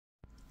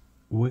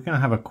we're going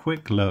to have a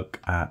quick look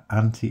at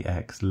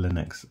AntiX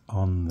Linux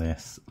on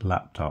this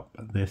laptop.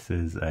 This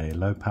is a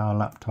low power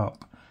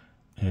laptop.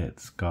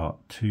 It's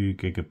got 2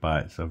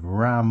 GB of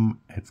RAM,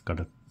 it's got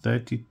a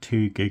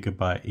 32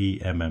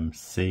 GB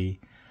eMMC,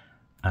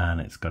 and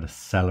it's got a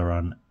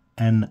Celeron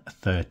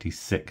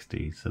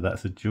N3060. So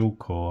that's a dual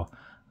core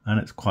and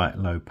it's quite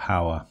low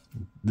power.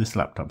 This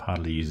laptop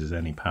hardly uses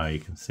any power. You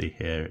can see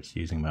here it's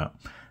using about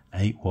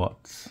 8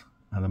 watts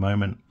at the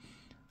moment.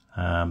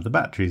 The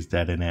battery's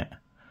dead in it.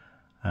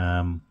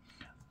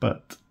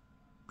 But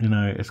you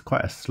know, it's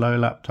quite a slow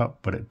laptop,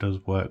 but it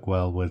does work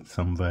well with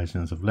some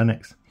versions of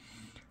Linux.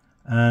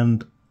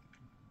 And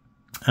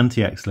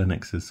AntiX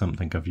Linux is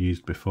something I've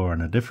used before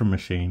on a different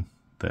machine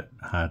that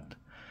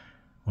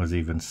was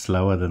even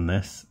slower than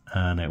this,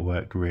 and it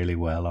worked really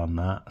well on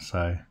that.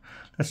 So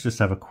let's just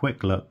have a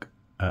quick look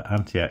at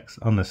AntiX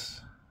on this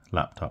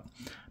laptop.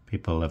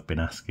 People have been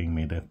asking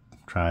me to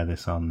try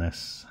this on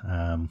this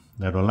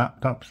little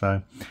laptop,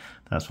 so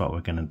that's what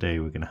we're going to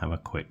do. We're going to have a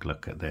quick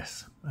look at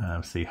this,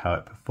 see how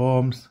it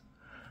performs.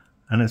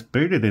 And it's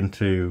booted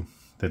into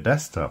the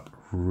desktop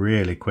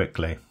really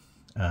quickly.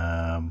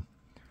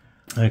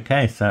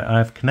 Okay, so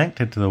I've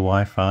connected to the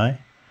Wi-Fi.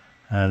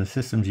 The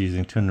system's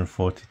using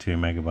 242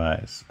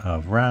 megabytes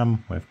of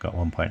RAM. We've got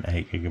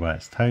 1.8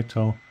 gigabytes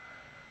total.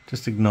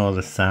 Just ignore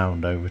the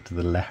sound over to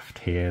the left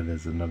here.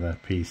 There's another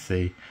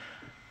PC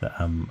that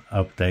I'm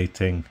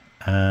updating,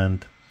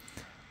 and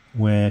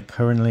we're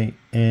currently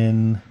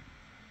in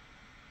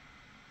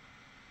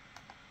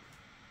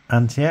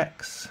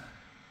AntiX.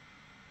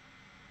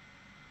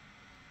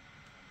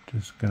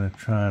 Just going to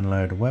try and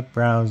load a web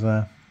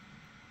browser,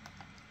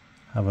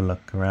 have a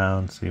look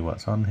around, see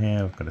what's on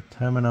here. We've got a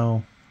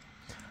terminal.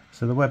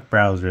 So the web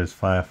browser is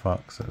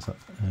Firefox, that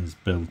is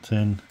built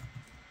in.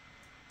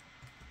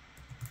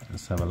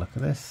 Let's have a look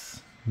at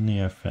this.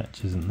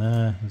 NeoFetch isn't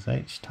there. There's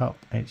HTOP.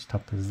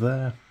 HTOP is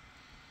there.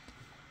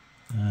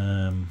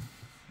 And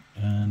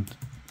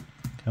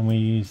can we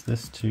use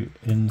this to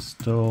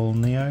install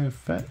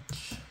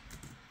NeoFetch?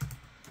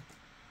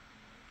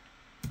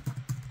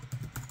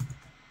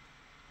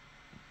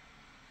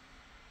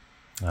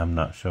 I'm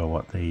not sure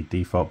what the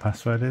default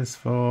password is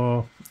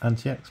for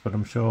AntiX, but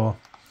I'm sure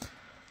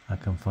I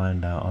can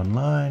find out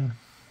online.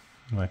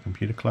 My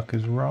computer clock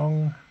is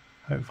wrong.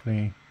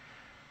 Hopefully,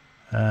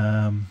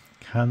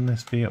 can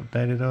this be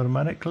updated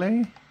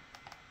automatically?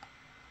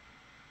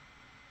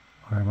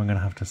 Or am I going to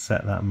have to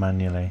set that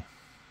manually?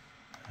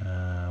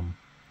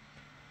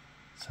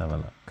 Let's have a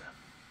look.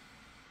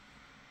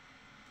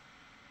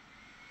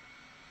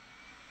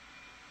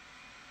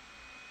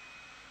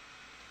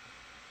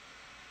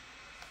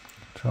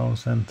 Control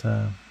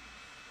center.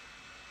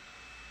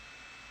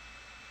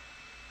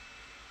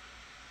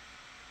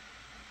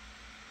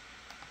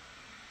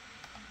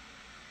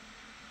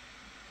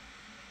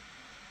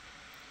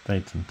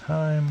 Date and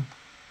time.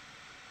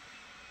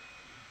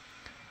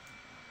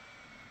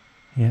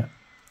 Yeah,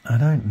 I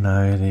don't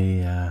know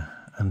the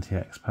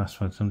AntiX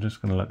password, so I'm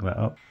just going to look that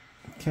up.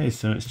 Okay,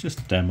 so it's just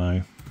a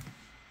demo.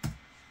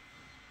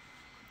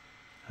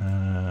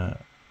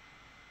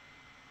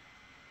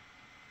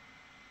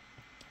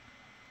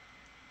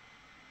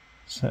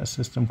 Set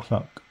system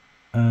clock.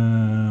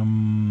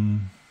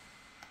 Can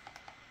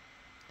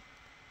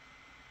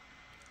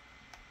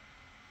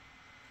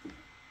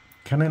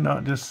it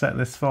not just set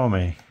this for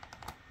me?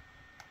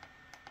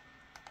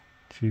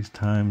 Choose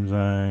time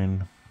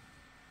zone.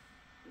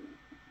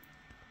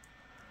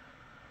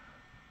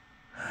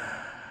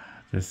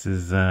 This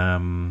is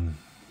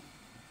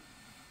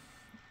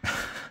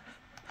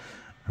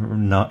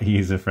not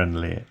user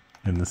friendly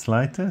in the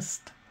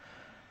slightest.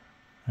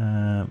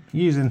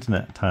 Use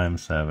internet time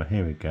server.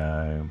 Here we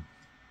go.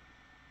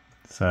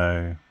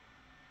 So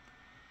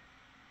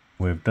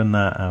we've done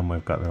that and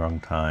we've got the wrong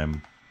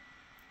time.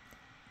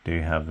 Do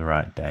you have the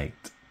right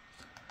date?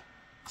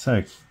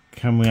 So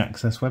can we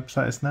access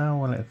websites now?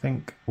 Will it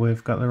think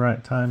we've got the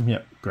right time?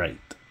 Yep, great.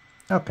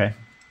 Okay.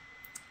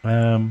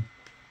 Let's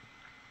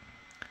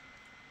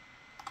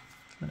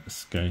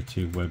go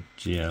to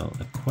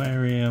WebGL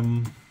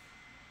Aquarium.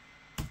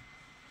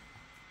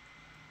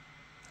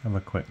 Have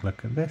a quick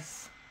look at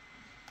this.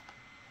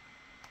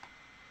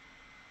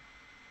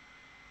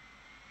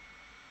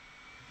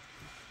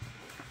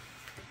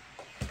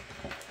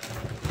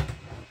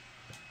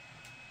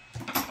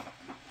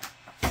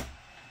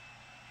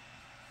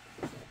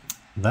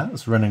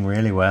 That's running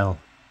really well.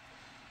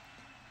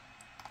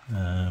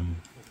 Go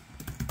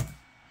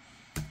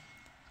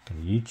to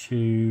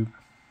YouTube.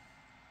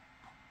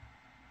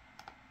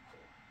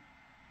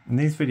 And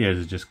these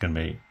videos are just going to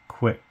be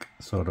quick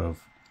sort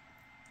of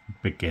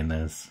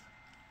beginners.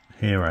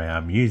 Here I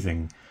am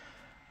using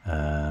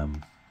a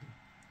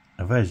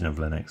version of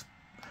Linux.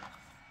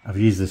 I've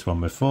used this one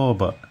before,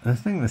 but I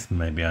think this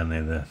may be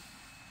only the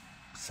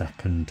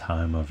second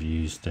time I've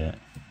used it.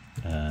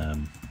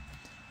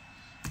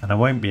 And I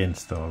won't be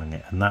installing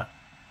it, and that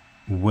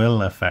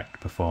will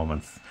affect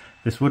performance.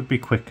 This would be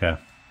quicker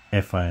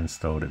if I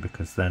installed it,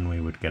 because then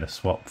we would get a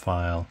swap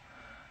file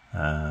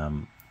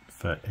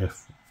for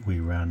if we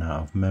ran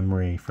out of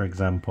memory, for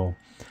example.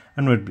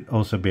 And we'd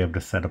also be able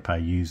to set up our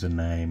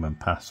username and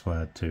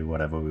password to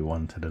whatever we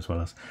wanted, as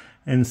well as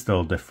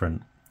install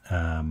different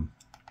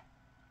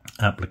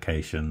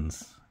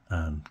applications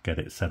and get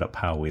it set up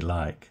how we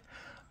like.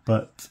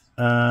 But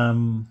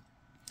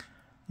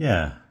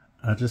yeah,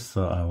 I just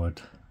thought I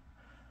would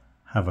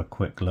have a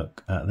quick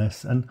look at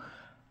this. And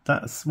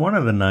that's one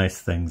of the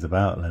nice things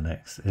about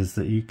Linux, is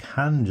that you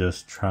can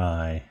just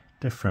try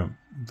different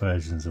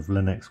versions of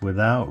Linux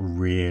without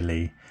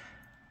really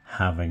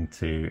having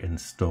to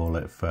install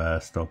it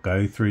first or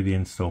go through the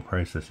install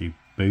process. You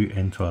boot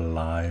into a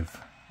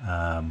live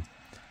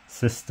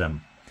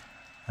system,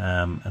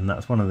 and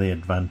that's one of the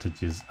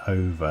advantages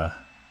over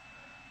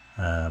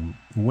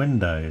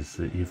Windows,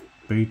 that you're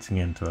booting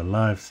into a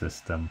live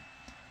system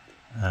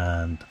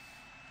and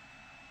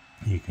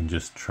you can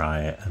just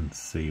try it and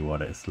see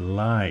what it's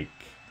like.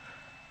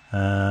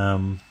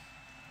 So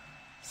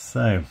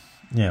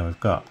yeah, we've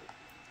got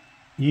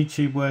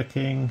YouTube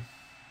working,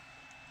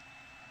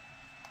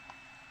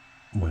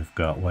 we've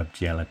got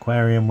WebGL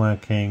Aquarium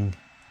working,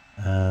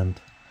 and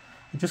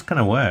it just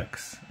kind of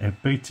works.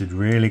 It booted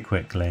really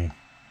quickly.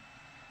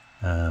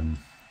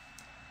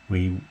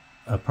 We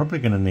are probably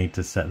going to need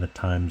to set the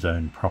time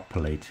zone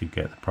properly to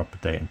get the proper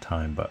date and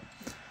time, but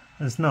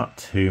there's not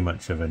too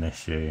much of an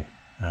issue.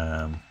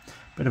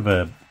 Bit of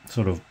a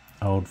sort of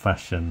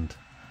old-fashioned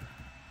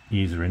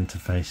user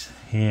interface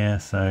here,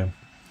 so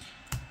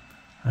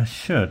I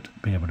should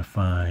be able to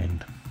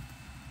find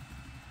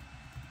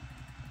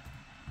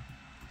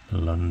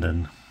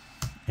London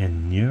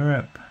in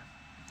Europe,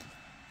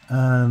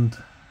 and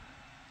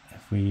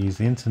if we use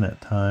the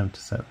internet time to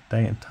set the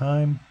date and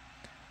time,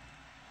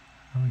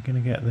 are we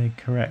going to get the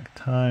correct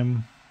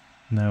time?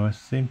 No, I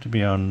seem to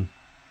be on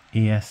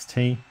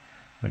EST,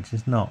 which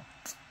is not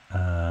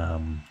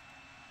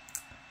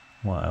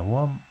what I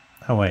want.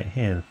 Oh wait,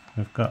 here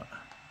we've got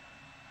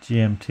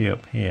GMT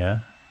up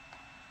here,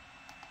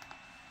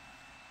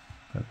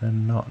 but they're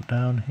not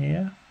down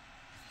here.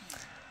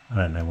 I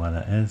don't know why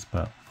that is,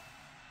 but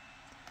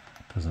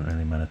it doesn't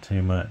really matter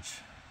too much.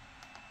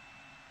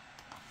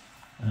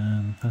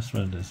 And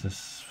password is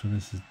this for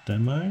this is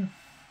demo.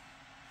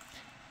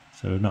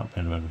 So we've not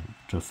been able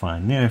to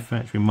find new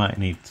effects. We might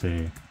need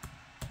to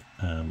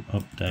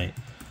update,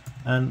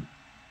 and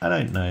I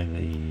don't know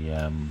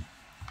the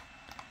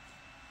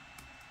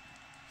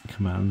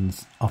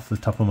commands off the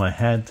top of my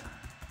head.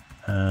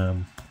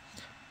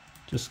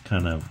 Just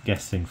kind of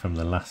guessing from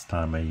the last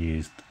time I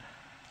used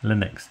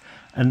Linux,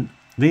 and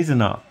these are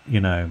not, you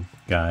know,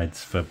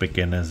 guides for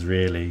beginners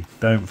really.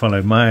 Don't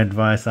follow my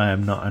advice. I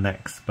am not an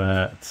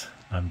expert.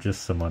 I'm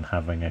just someone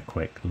having a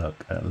quick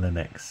look at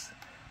Linux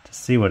to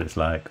see what it's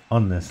like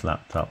on this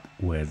laptop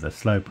with a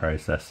slow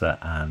processor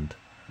and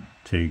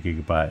 2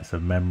 GB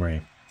of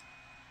memory.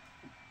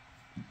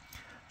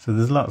 So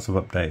there's lots of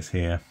updates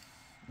here,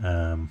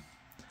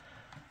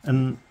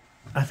 and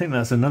I think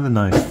that's another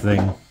nice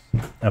thing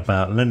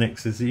about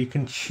Linux, is that you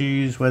can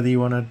choose whether you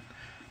want to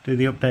do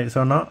the updates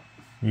or not.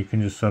 You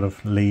can just sort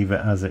of leave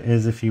it as it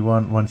is if you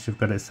want, once you've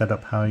got it set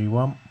up how you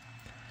want,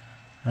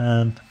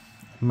 and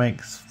it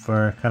makes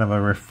for kind of a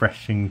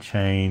refreshing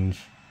change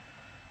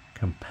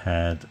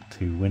compared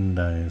to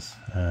Windows.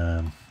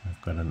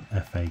 I've got an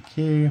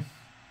FAQ,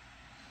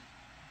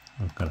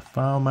 I've got a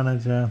file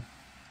manager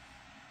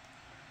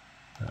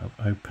that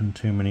I've opened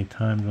too many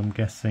times. I'm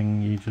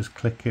guessing you just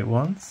click it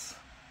once,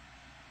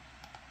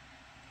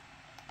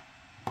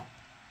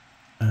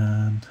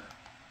 and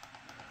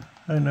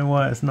I don't know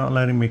why it's not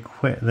letting me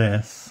quit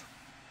this.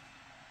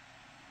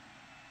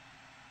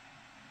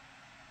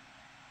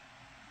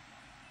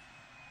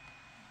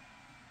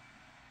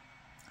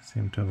 I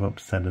seem to have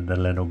upset it a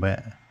little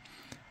bit.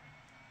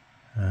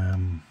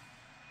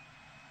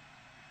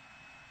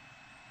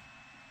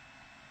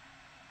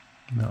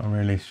 Not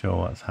really sure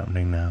what's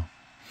happening now.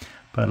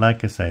 But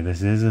like I say,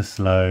 this is a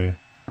slow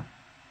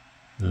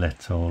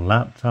little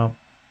laptop,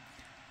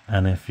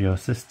 and if your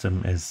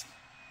system is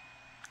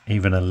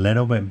even a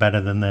little bit better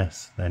than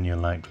this, then you're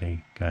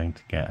likely going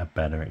to get a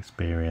better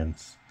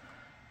experience.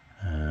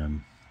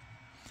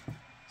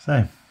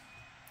 So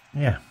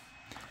yeah,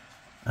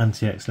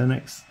 AntiX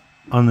Linux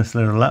on this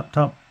little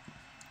laptop.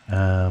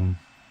 I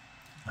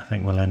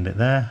think we'll end it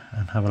there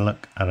and have a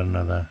look at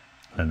another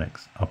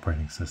Linux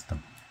operating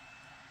system.